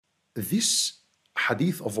this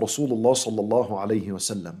hadith of Rasulullah sallallahu alayhi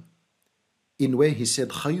wasallam, in where he said,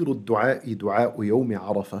 خير الدعاء دعاء يوم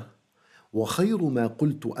عرفة وخير ما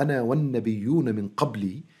قلت أنا والنبيون من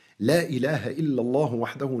قبلي لا إله إلا الله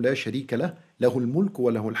وحده لا شريك له له الملك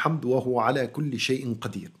وله الحمد وهو على كل شيء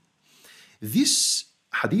قدير. This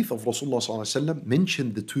hadith of Rasulullah sallallahu alayhi wasallam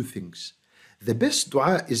mentioned the two things. The best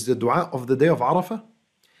dua is the dua of the day of Arafah.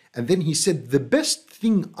 And then he said, the best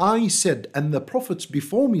thing I said and the prophets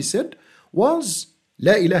before me said was,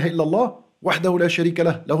 لا إله إلا الله وحده لا شريك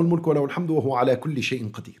له له الملك وله الحمد وهو على كل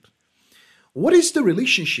شيء قدير. What is the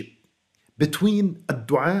relationship between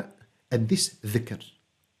الدعاء and this dhikr?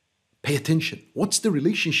 Pay attention. What's the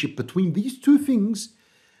relationship between these two things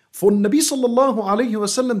for Nabi sallallahu alayhi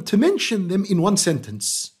wasallam to mention them in one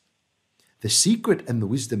sentence? The secret and the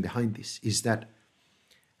wisdom behind this is that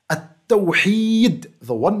At-Tawheed,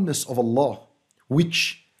 the oneness of Allah,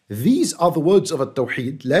 which these are the words of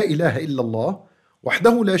At-Tawheed, La ilaha illallah,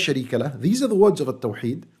 wahdahu la sharika lah, these are the words of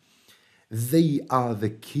At-Tawheed, they are the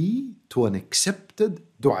key to an accepted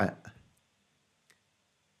dua.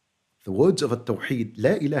 The words of At-Tawheed,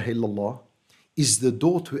 La ilaha illallah, is the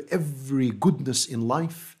door to every goodness in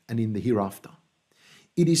life and in the hereafter.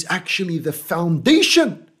 It is actually the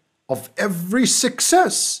foundation of every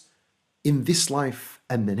success in this life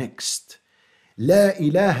and the next. La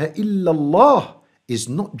ilaha illallah is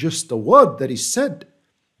not just a word that is said.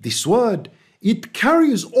 This word, it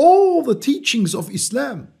carries all the teachings of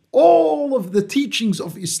Islam. All of the teachings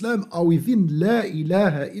of Islam are within La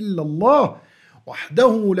ilaha illallah.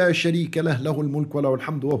 وحده لا شريك له له الملك وله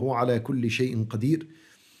الحمد وهو على كل شيء قدير.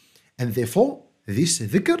 And therefore, this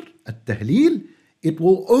dhikr, at-tahleel, it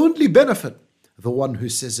will only benefit the one who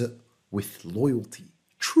says it with loyalty,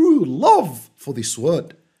 true love for this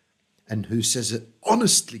word, and who says it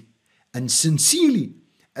honestly and sincerely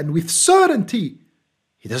and with certainty.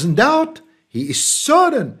 He doesn't doubt, he is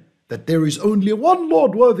certain that there is only one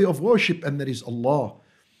Lord worthy of worship, and that is Allah,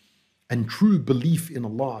 and true belief in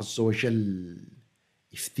Allah Azza wa Jal.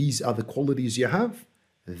 If these are the qualities you have,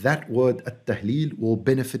 that word at-tahleel will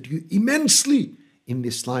benefit you immensely in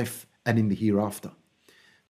this life and in the hereafter.